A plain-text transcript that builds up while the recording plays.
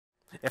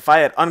If I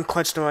had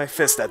unclenched my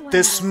fist at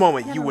this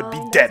moment, you would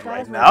be dead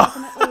right now.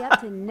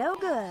 Up to no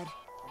good.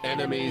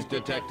 Enemies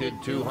detected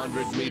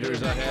 200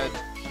 meters ahead.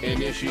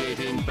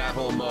 Initiating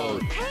battle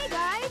mode. Hey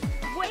guys,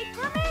 wait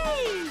for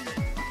me!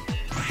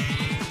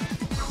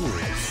 Cool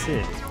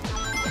city.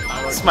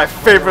 It's my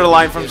favorite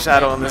line from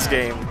Shadow in this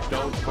game.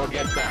 Don't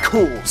forget that.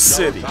 Cool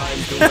city. No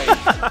time to wait.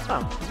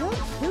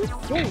 You're too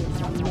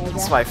serious, Omega.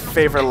 It's my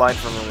favorite line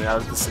from him out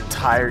of this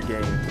entire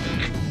game.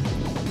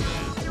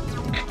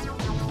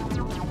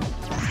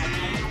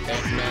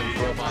 Eggman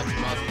robots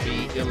must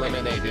be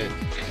eliminated.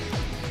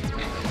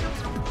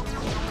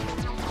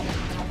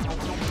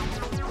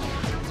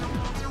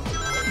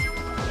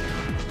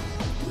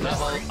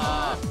 Level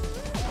up.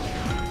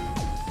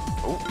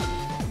 Oh,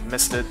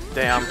 missed it.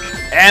 Damn.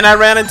 And I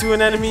ran into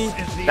an enemy?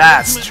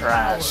 That's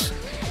trash.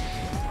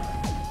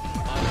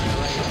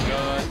 Annihilate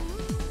good.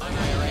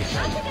 Annihilation.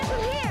 I'll take it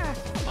from here!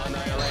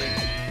 Annihilate.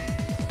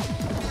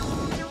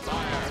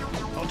 Fire.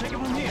 I'll take it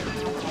from here.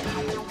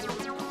 Annihilation.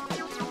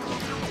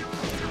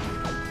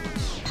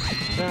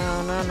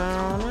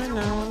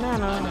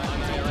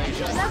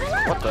 Level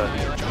up! What the?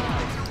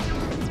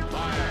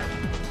 Fire.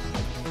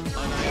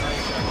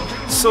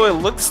 Annihilation. So it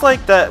looks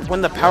like that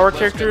when the power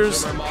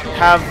characters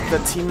have the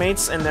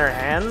teammates in their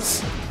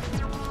hands,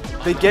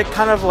 they get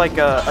kind of like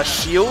a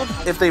shield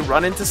if they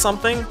run into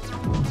something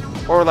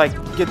or like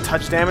get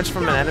touch damage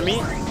from an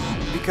enemy.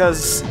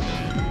 Because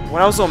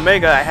when I was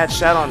Omega, I had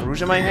Shadow and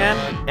Rouge in my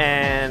hand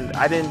and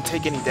I didn't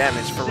take any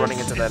damage for running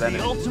into that enemy.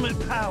 The ultimate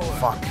power.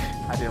 Fuck,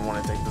 I didn't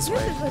want to take this way.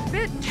 This is a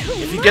bit too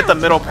If you get the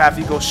middle path,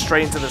 you go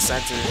straight into the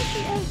center. Hit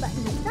the A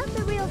button to stop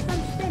the wheels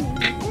from spinning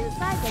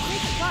inside the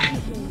big slot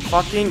machine.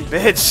 Fucking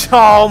bitch.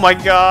 Oh my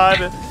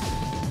god.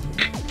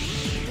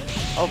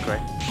 Okay.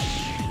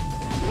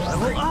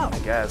 Level up. I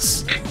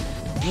guess.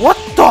 What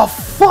the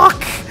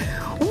fuck?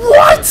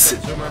 What?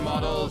 Consumer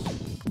models.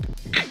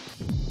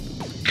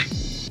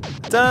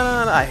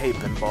 Dun, I hate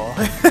pinball.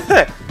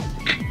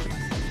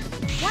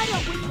 Why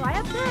don't we try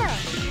up there?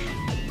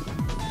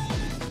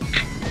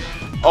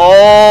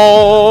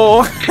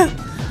 Oh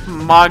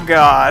my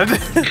god.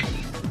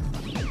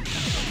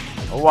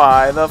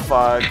 Why the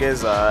fuck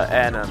is a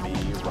enemy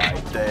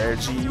right there?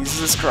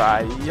 Jesus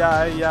Christ.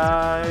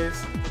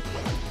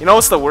 You know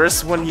what's the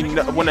worst? When you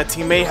know, when a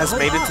teammate has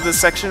made it to this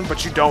section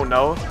but you don't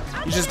know.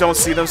 You just don't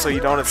see them so you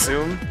don't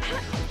assume.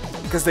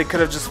 Because they could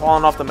have just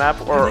fallen off the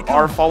map or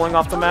are falling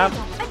off the map.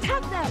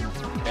 Attack them!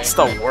 It's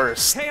the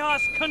worst.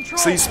 Chaos control.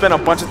 So you spend a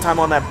bunch of time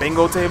on that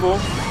bingo table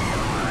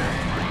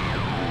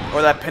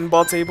or that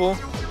pinball table,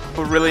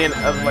 but really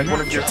like one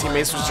of your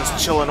teammates was just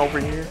chilling over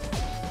here.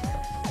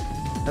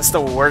 That's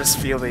the worst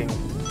feeling.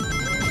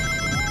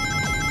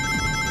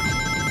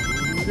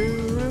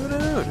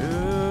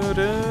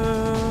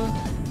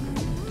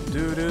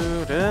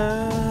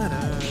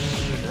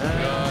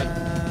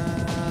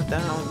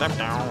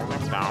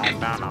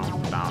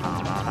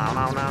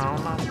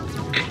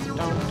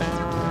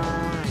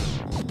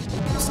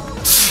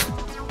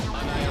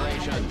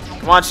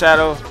 Come on,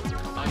 Shadow.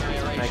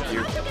 Thank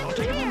you. I'll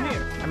take it from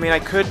here. I mean, I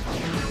could.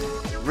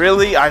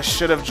 Really, I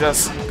should have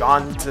just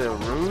gone to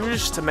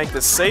Rouge to make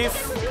this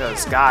safe,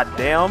 because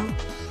goddamn.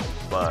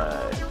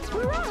 But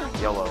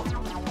YOLO.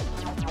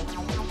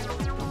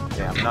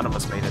 Damn, none of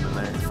us made it in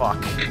there.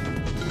 Fuck.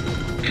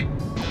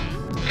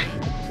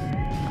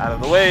 Out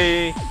of the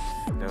way.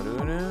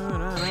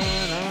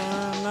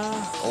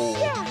 Oh,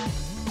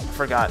 I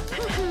forgot.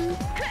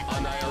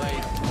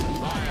 Annihilate.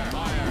 Fire.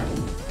 Fire.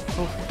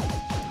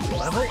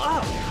 Level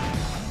up.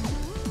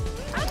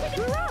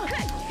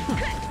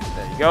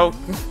 There you go.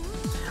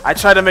 I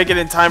tried to make it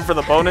in time for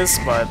the bonus,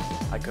 but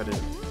I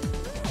couldn't.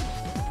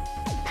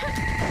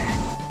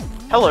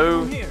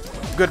 Hello. Here.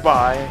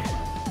 Goodbye.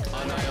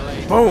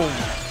 Annihilate. Boom.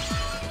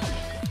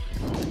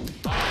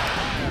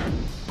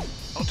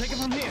 I'll take it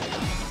from here.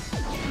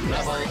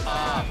 Level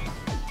up.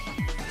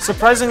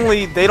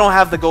 Surprisingly, they don't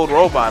have the gold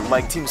robot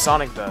like Team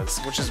Sonic does,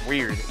 which is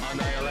weird.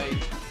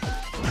 Annihilate.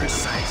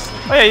 Precisely.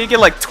 Oh yeah, you get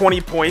like 20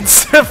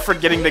 points for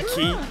getting the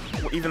key,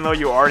 even though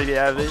you already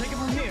have it. Take it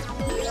from here.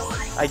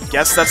 I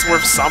guess that's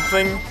worth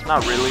something.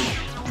 Not really.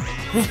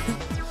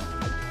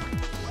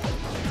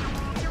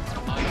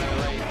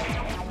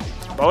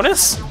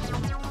 Bonus?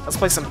 Let's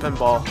play some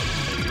pinball.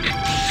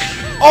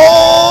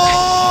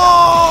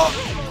 Oh!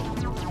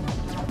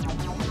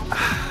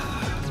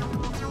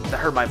 That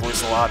hurt my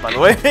voice a lot, by the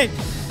way.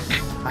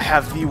 I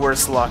have the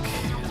worst luck.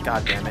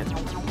 God damn it.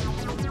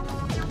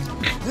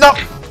 No!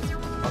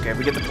 Okay,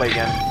 we get to play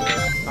again.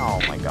 Oh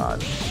my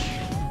god.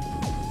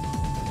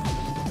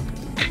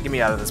 Get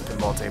me out of this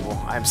pinball table.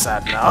 I'm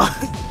sad now.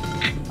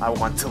 I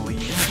want to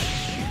leave.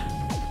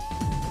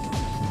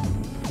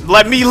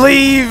 Let me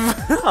leave!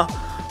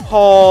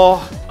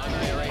 Oh.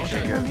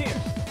 Okay, good.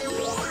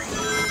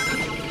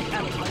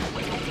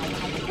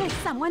 There's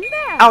someone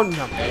there!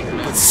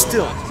 Outnumbered, but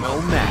still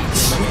no match.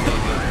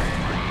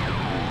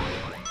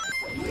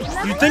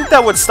 You'd think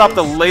that would stop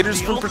the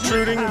laters from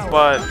protruding,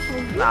 but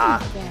nah.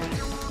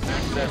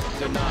 Access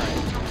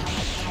denied.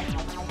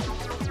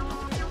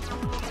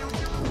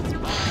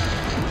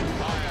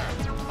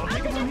 I'll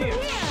take it from here.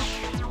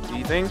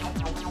 you think?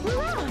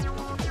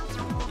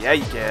 Yeah,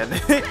 you can.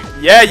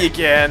 Yeah, you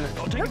can.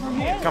 I'll take it from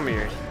here. Come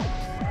here.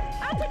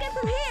 I'll take it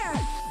from here.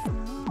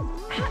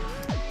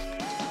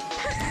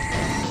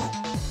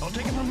 I'll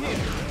take it from here.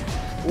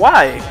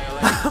 Why?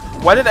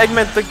 Why did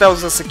Eggman think that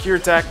was a secure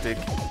tactic?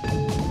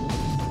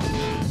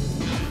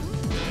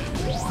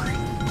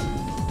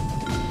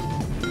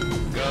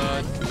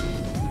 Good.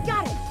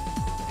 Got it.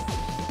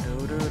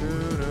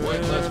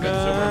 Wait, let's get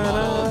super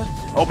models.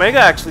 Omega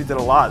actually did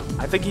a lot.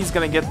 I think he's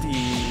gonna get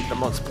the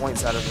most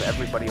points out of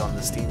everybody on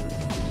this team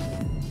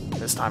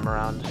this time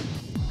around.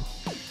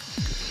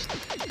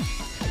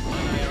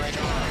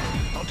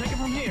 I'll take it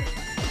from here.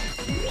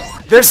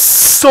 They're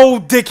so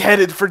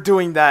dickheaded for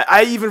doing that.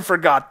 I even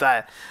forgot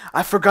that.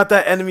 I forgot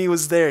that enemy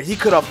was there. He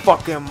could have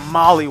fucking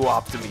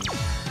mollywopped me.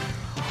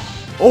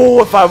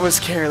 Oh, if I was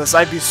careless,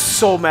 I'd be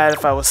so mad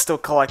if I was still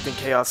collecting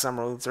Chaos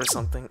Emeralds or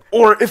something.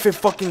 Or if it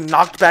fucking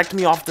knocked back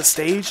me off the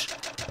stage.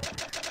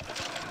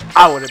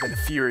 I would have been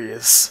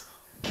furious.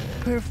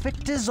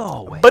 Perfect as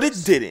always. But it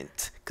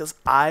didn't, because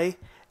I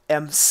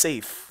am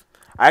safe.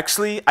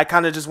 Actually, I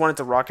kind of just wanted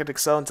to rocket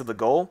excel into the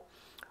goal,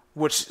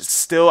 which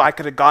still I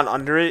could have gone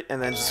under it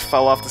and then just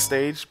fell off the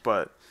stage,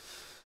 but...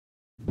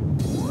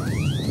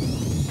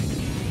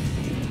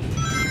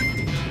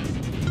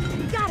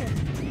 Got it.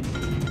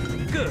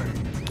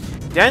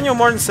 Good. Daniel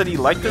Martin said he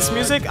liked this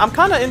music. I'm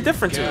kind of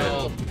indifferent to it.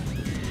 Kill.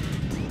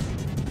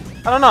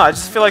 I don't know, I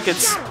just feel like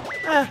it's...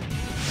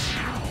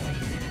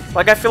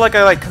 Like, I feel like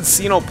I like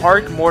Casino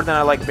Park more than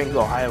I like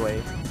Bingo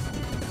Highway.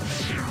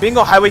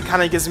 Bingo Highway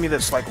kind of gives me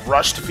this, like,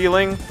 rushed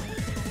feeling.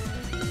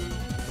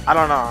 I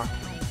don't know.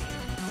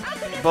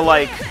 But,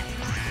 like,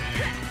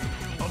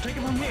 I'll take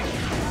it from here.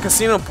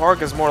 Casino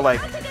Park is more like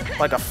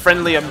a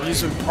friendly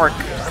amusement park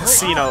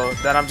casino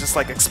that I'm just,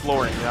 like,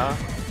 exploring, you know?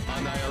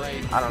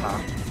 Annihilate. I don't know.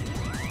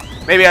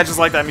 Maybe I just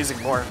like that music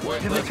more.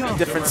 Wait, Here they let's come. get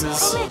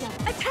Differences. Omega,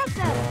 attack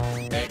them.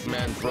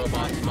 Eggman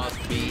robots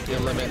must be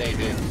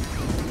eliminated.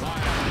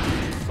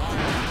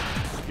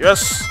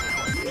 Yes!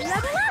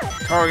 Level up.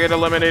 Target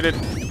eliminated.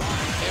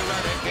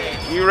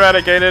 Eradicate.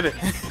 Eradicated.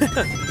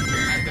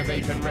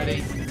 Activation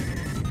ready.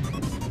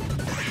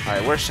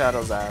 Alright, where's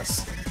Shadow's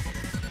ass?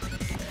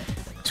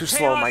 Too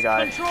slow, my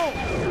guy. Control.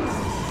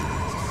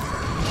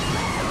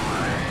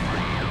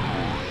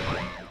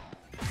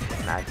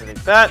 And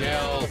activate that.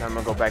 Kill. Then I'm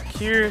gonna go back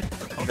here.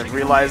 And then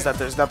realize that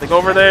there's nothing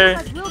over there.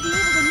 But we'll be able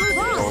to move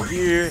on. Go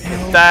here,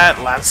 hit that.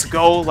 Let's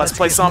go. Let's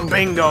play some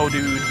bingo,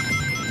 dude.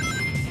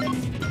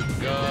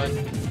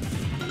 Good.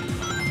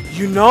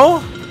 You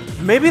know?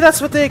 Maybe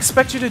that's what they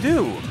expect you to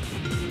do.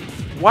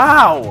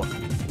 Wow.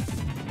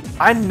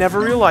 I never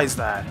realized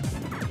that.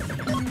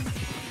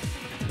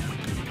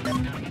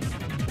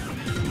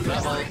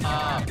 Level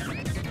up.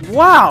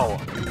 Wow.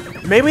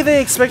 Maybe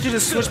they expect you to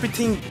switch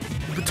between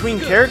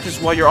characters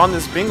while you're on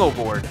this bingo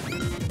board.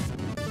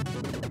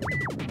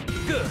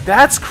 Good.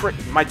 That's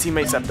my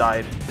teammates have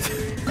died.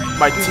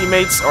 My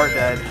teammates are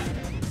dead.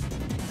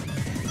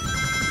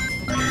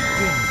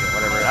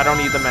 Whatever, I don't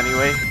need them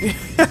anyway.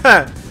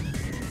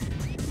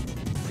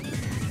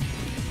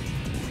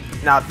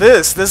 Now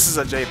this is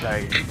a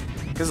JPEG.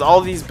 Because all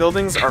these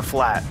buildings are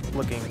flat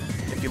looking,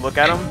 if you look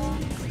at them.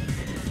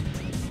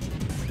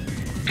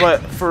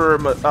 But for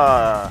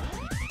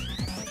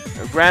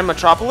Grand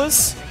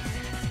Metropolis,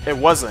 it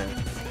wasn't.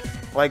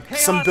 Like,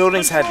 some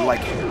buildings had,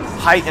 like,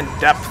 height and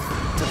depth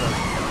to them.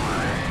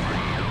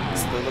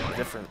 So they look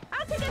different.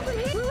 I'll take it from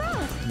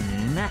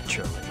here.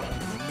 Naturally.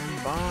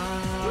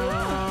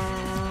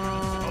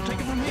 I'll take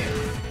it from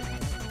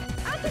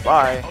here.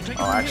 Bye. I'll take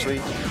it Oh, from actually.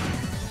 here.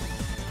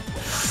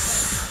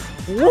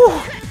 Woo!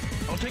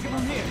 I'll take it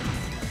from here.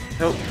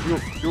 Yo.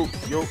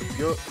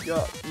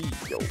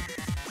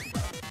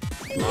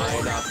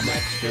 Line up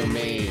next to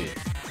me.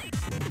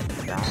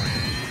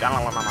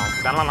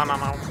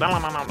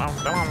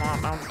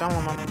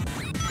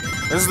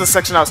 This is the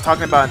section I was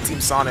talking about in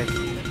Team Sonic.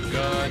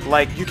 Good.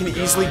 Like, you can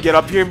easily get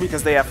up here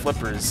because they have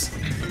flippers.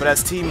 But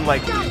as Team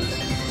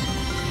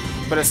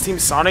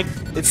Sonic,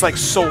 it's like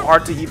so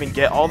hard to even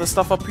get all this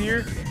stuff up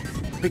here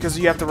because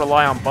you have to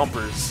rely on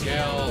bumpers.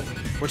 Kill.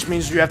 Which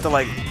means you have to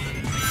like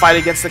fight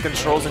against the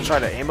controls and try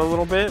to aim a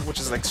little bit, which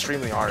is like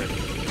extremely hard.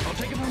 I'll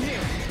take it from here.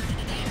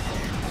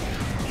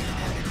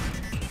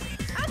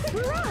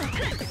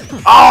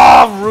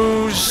 Ah,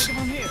 Rouge! Take it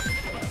from here.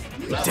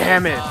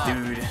 Damn it,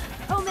 dude.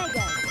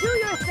 Omega, do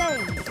your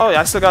thing. Oh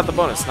yeah, I still got the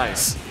bonus.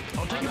 Nice.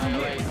 I'll take it from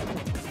here.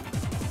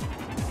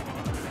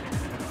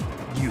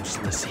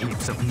 Useless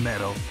heaps of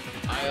metal.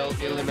 I'll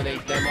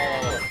eliminate them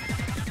all.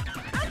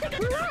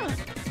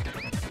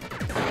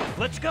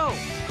 Let's go.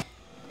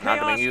 Not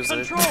gonna Chaos use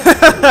control.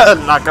 it.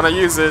 Not gonna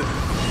use it.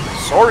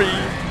 Sorry.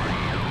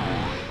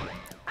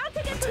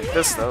 Take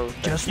this though.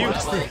 Just Thank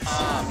watch you. this.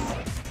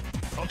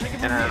 I'll take it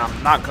from And then here.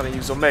 I'm not gonna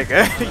use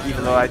Omega,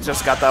 even though I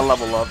just got that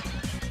level up.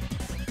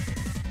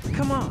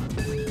 Come on.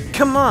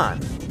 Come on.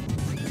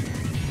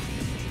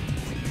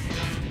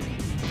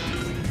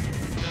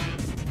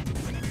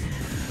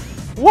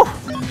 Woo!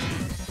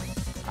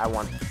 I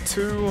want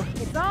 2.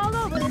 It's all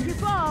over if you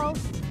fall.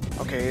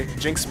 Okay,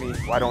 jinx me.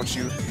 Why don't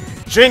you?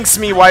 Jinx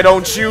me, why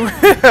don't you?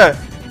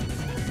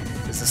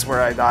 Is this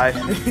where I die?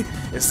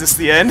 Is this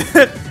the end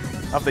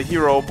of the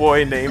hero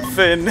boy named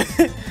Finn?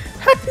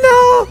 Heck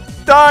no!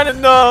 Darn it,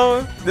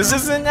 no! This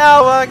isn't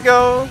how I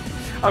go.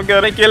 I'm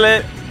gonna kill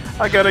it.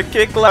 I'm gonna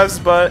kick life's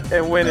butt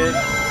and win it.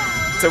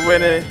 To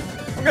win it,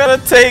 I'm gonna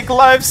take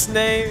life's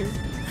name,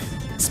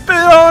 spit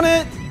on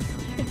it,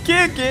 and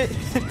kick it.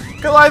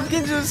 Cause life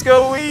can just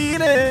go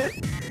eat it.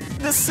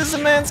 This is a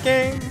man's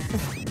game.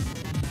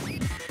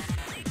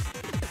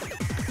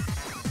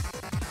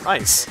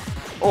 Nice.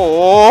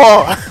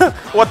 Oh,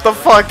 what the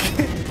fuck?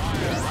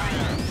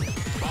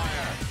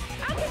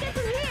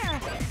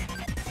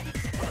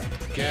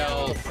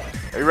 Kill.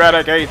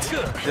 Eradicate,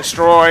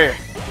 destroy,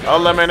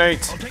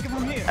 eliminate,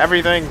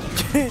 everything.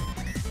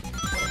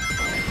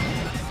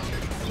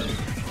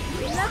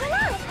 Level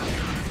up.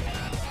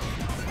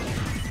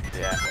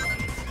 Yeah.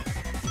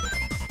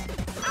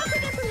 I'll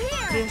take it from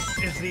here. This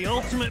is the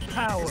ultimate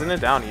power. Isn't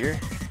it down here?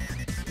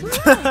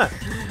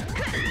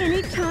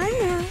 Anytime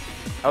now.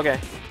 Okay.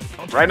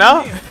 Right now?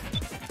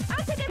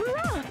 I'll take it from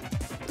here.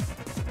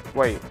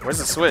 Wait, where's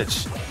the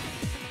switch?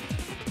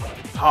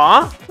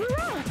 Huh?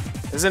 Hurrah.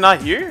 Is it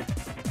not here?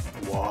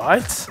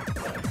 What?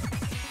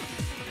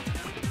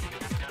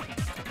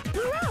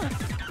 Hurrah.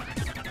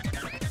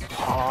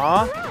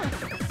 Huh?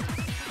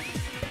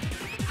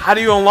 How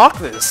do you unlock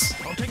this?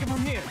 I'll take it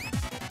from here.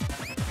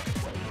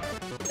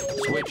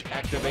 Switch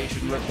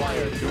activation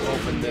required to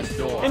open this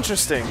door.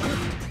 Interesting.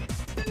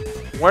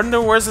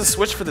 Where's the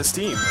switch for this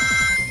team?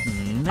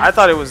 I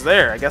thought it was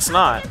there. I guess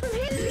not.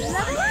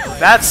 Level up.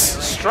 That's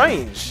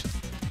strange.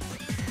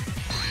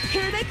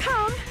 Here they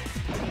come.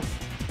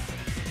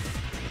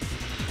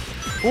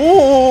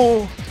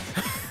 Ooh!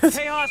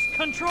 Chaos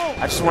control.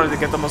 I just wanted to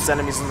get the most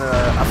enemies in the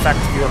effect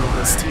field of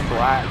this team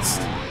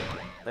blast.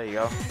 There you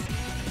go.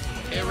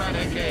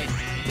 Eradicate.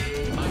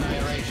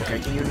 Annihilation. Okay,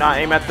 can you not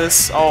aim at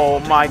this? Oh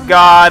my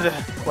god.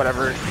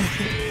 Whatever.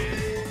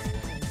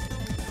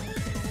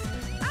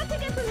 I'll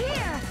take it from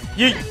here.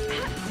 Yeet!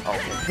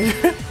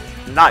 Okay.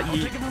 Not Take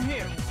yeet. it from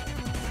here.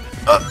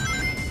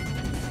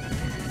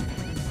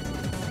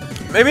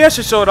 Maybe I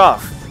should show it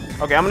off.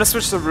 Okay, I'm gonna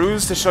switch the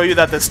ruse to show you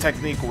that this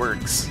technique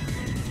works.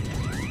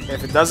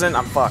 If it doesn't,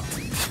 I'm fucked. I'll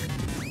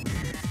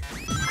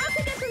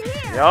take it from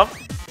here. Yup.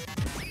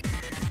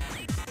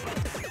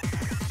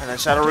 And then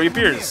Shadow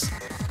reappears.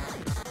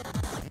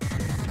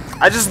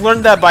 I just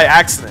learned that by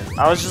accident.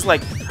 I was just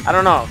like, I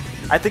don't know.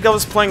 I think I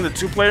was playing the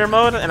 2-player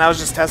mode and I was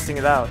just testing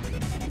it out.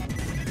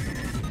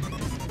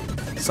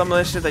 Some of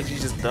this shit that you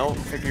just don't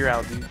figure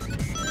out, dude.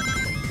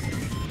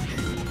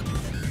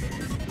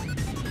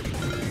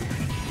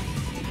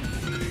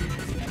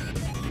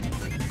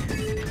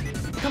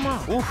 Come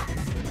on. Oof.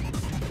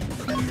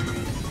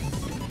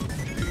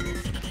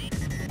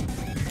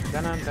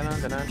 Dun-dun,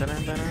 dun-dun, dun-dun,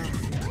 dun-dun, dun-dun.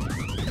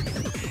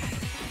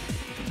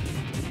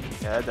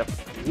 Yeah,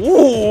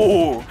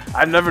 ooh!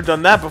 I've never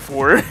done that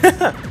before.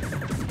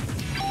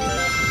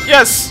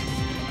 Yes!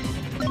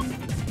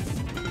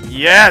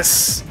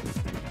 Yes!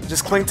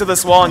 Just cling to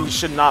this wall and you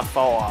should not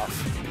fall off.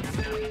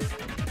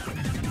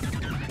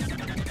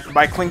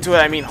 By cling to it,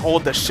 I mean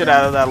hold the shit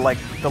out of that, like,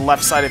 the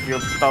left side of your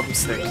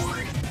thumbstick.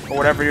 Or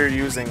whatever you're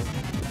using.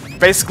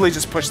 Basically,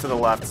 just push to the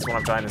left, is what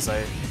I'm trying to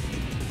say.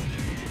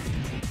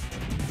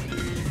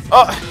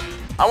 Oh!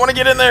 I want to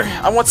get in there!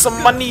 I want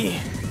some money!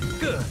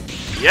 Good.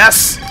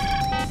 Yes!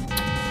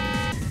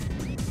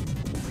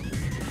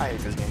 I hate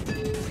this game.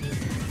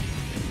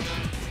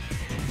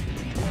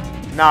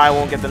 Now I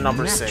won't get the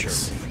number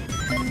 6.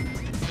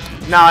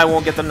 Now I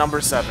won't get the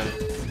number 7.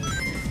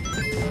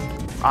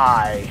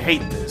 I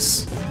hate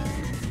this.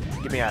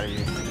 Get me out of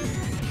here.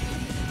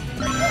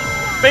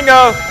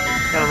 Bingo!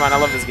 Never mind, I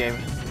love this game.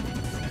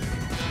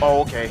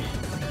 Oh, okay.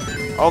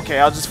 Okay,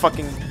 I'll just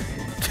fucking...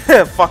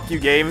 fuck you,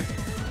 game.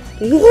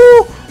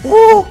 Woo!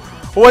 Woo!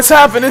 What's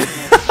happening?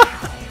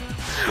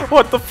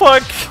 What the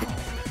fuck?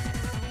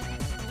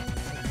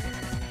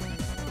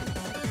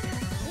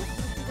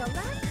 The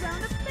last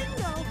round of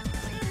bingo.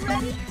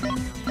 Ready?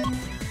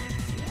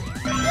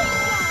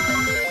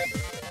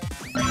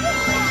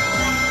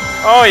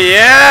 Oh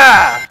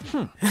yeah!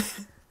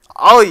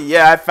 Oh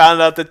yeah, I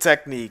found out the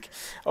technique.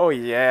 Oh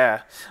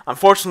yeah.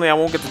 Unfortunately, I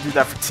won't get to do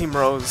that for Team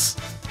Rose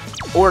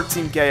or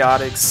Team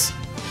Chaotix.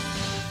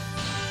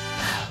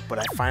 But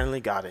I finally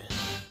got it.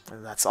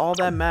 And that's all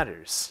that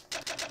matters.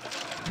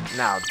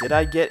 Now, did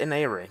I get an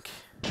A rank?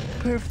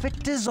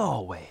 Perfect as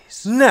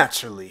always.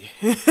 Naturally.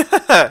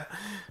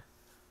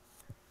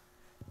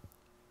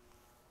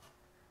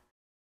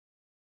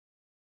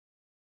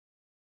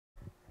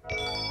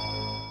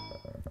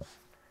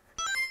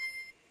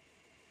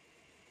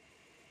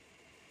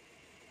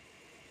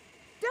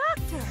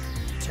 Doctor.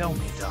 Tell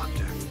me,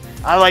 Doctor.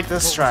 I like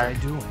this What track.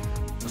 was I doing?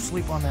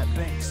 Asleep on that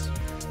base.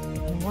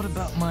 And what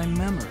about my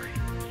memory?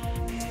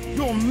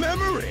 Your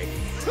memory?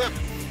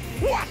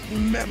 What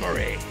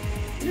memory?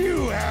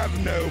 You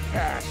have no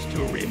past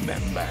to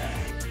remember.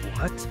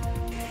 What?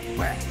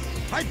 Well,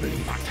 I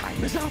believe our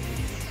time is up.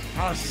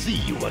 I'll see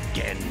you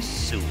again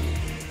soon.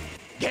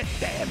 Get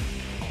them.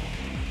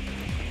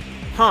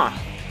 Huh.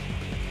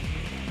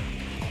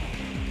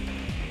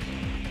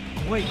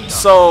 Wait.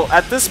 So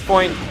at this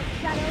point,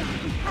 Shadow,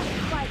 you have to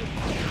fight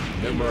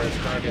it. Numerous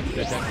targets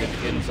detected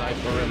inside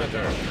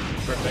perimeter.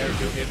 Prepare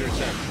to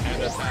intercept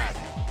and attack.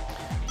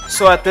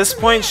 so at this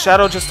point,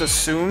 Shadow just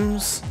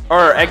assumes,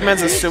 or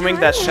Eggman's assuming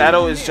that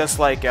Shadow is just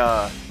like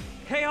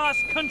Chaos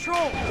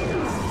control.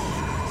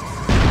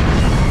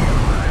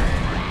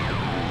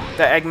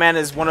 that Eggman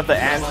is one of the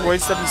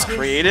androids that he's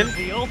created,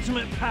 The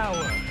ultimate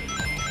power.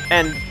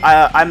 and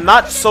I'm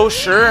not so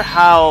sure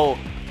how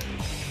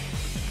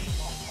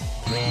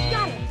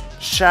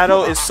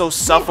Shadow is so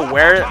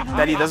self-aware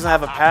that he doesn't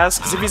have a past,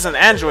 because if he's an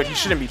android, he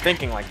shouldn't be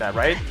thinking like that,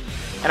 right?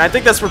 And I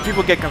think that's where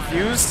people get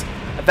confused.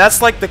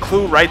 That's like the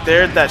clue right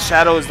there that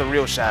Shadow is the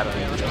real Shadow.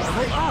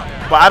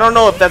 But I don't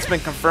know if that's been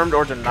confirmed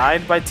or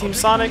denied by Team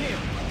Sonic,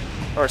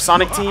 or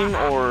Sonic Team,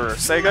 or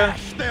Sega.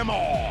 Smash them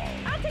all.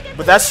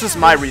 But that's just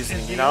my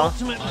reasoning, you know?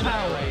 Ultimate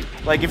power.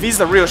 Like, if he's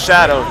the real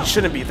Shadow, he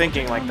shouldn't be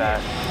thinking like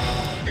that.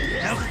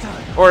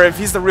 Or if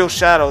he's the real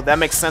Shadow, that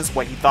makes sense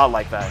why he thought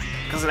like that.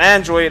 Because an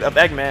android of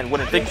Eggman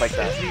wouldn't think like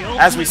that,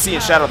 as we see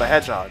in Shadow the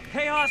Hedgehog.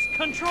 Chaos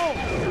control.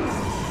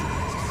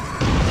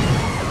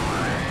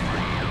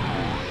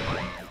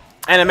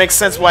 And it makes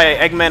sense why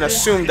Eggman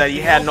assumed that he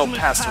had no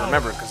past to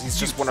remember, because he's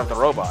just one of the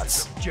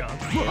robots. Junk.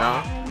 You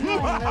know?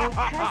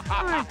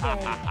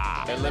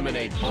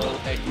 Eliminate all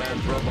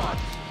Eggman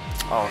robots.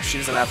 Oh, she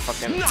doesn't have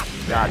fucking...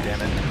 God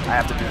damn it. I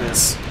have to do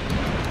this.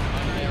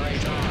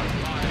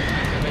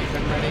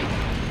 Activation ready.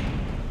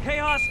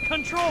 Chaos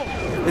control.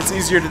 It's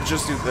easier to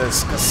just do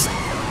this, because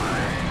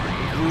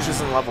Rouge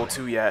isn't level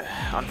 2 yet,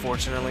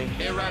 unfortunately.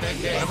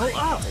 Eradicate. Level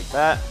up. Take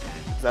that.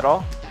 Is that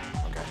all?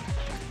 Okay.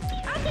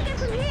 I'll take it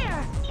from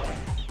here.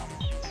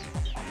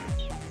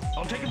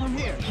 I'll take it from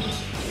here.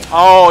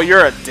 Oh,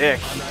 you're a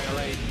dick.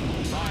 Annihilate.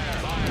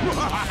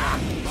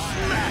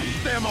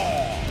 Smash them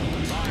all.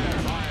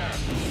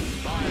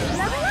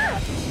 Level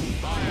up.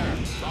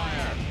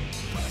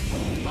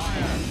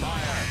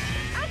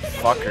 I'll take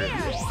it Fucker. from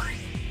here.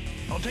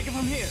 I'll take it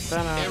from here.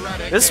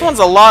 This one's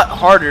a lot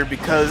harder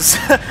because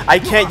I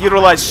can't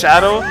utilize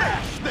Shadow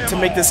to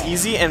make this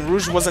easy, and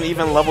Rouge wasn't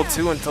even level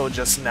 2 until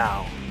just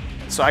now.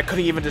 So I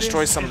couldn't even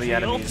destroy some of the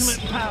enemies.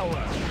 Ultimate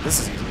power. This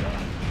is easy though.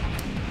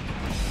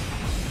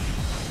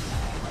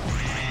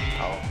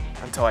 Oh,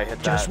 until I hit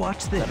that. Just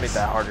watch That made this.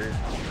 that harder.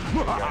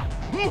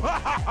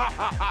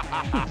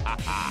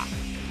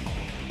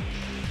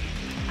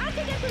 I'll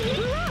take it from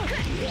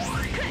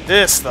here.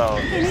 This though.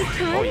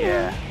 Anytime. Oh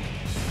yeah.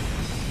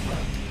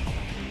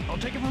 I'll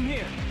take it from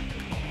here.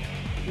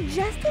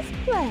 Just as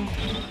play.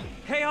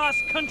 Chaos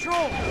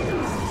control.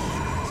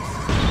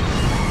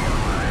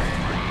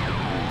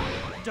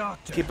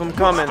 Doctor. Keep them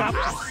coming. Stop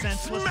the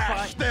senseless Smash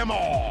fight. them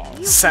all.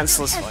 You've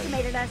Senseless fight.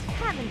 underestimated us,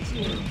 haven't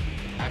you?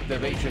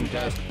 Activation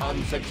test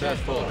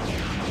unsuccessful.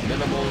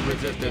 Minimal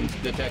resistance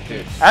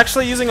detected.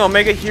 Actually, using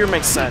Omega here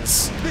makes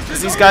sense,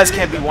 because these guys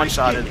can't be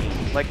one-shotted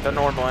like the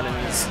normal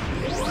enemies.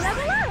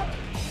 Level up.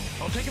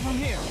 I'll take it from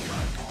here.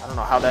 I don't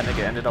know how that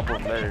nigga ended up over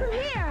From there.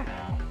 here.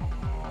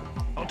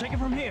 I'll take it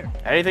from here.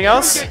 Anything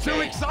else? Don't get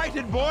too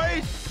excited,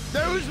 boys.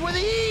 Those were the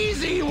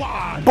easy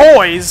ones.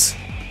 Boys!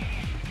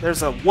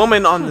 There's a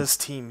woman on this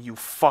team, you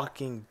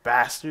fucking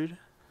bastard.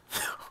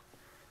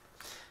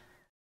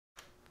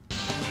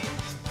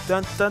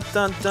 Dun dun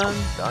dun dun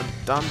dun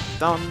dun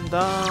dun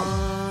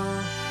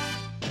dun.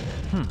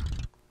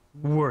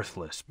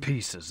 Worthless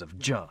pieces of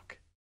junk.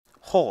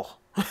 Oh.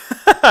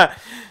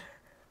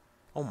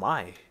 Oh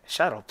my.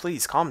 Shadow,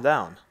 please calm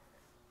down.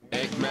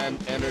 Eggman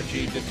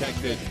energy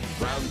detected.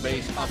 Ground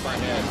base up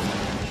ahead.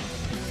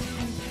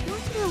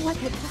 Wonder what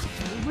the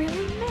doctor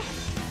really meant.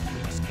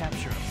 Let's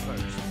capture him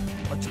first.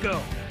 Let's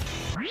go.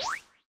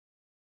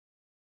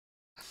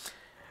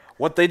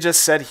 What they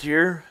just said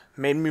here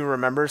made me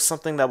remember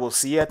something that we'll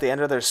see at the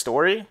end of their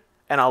story,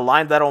 and a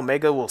line that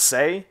Omega will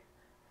say.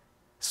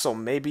 So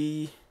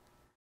maybe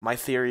my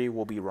theory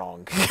will be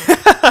wrong.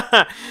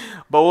 But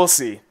we'll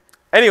see.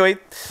 Anyway,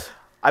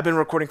 I've been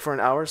recording for an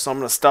hour, so I'm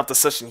going to stop the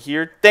session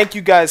here. Thank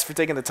you guys for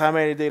taking the time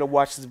out of your day to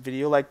watch this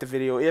video. Like the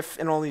video if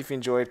and only if you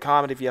enjoyed.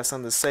 Comment if you have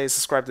something to say.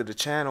 Subscribe to the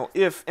channel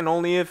if and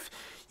only if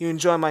you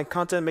enjoy my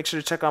content. Make sure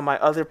to check out my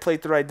other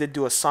playthrough. I did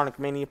do a Sonic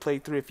Mania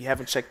playthrough. If you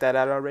haven't checked that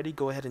out already,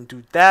 go ahead and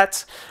do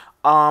that.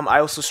 I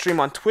also stream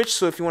on Twitch,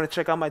 so if you want to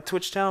check out my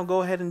Twitch channel,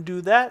 go ahead and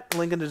do that.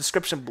 Link in the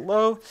description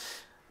below.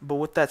 But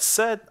with that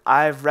said,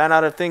 I've ran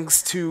out of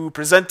things to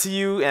present to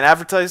you and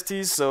advertise to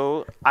you,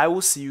 so I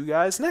will see you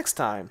guys next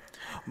time.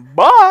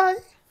 Bye!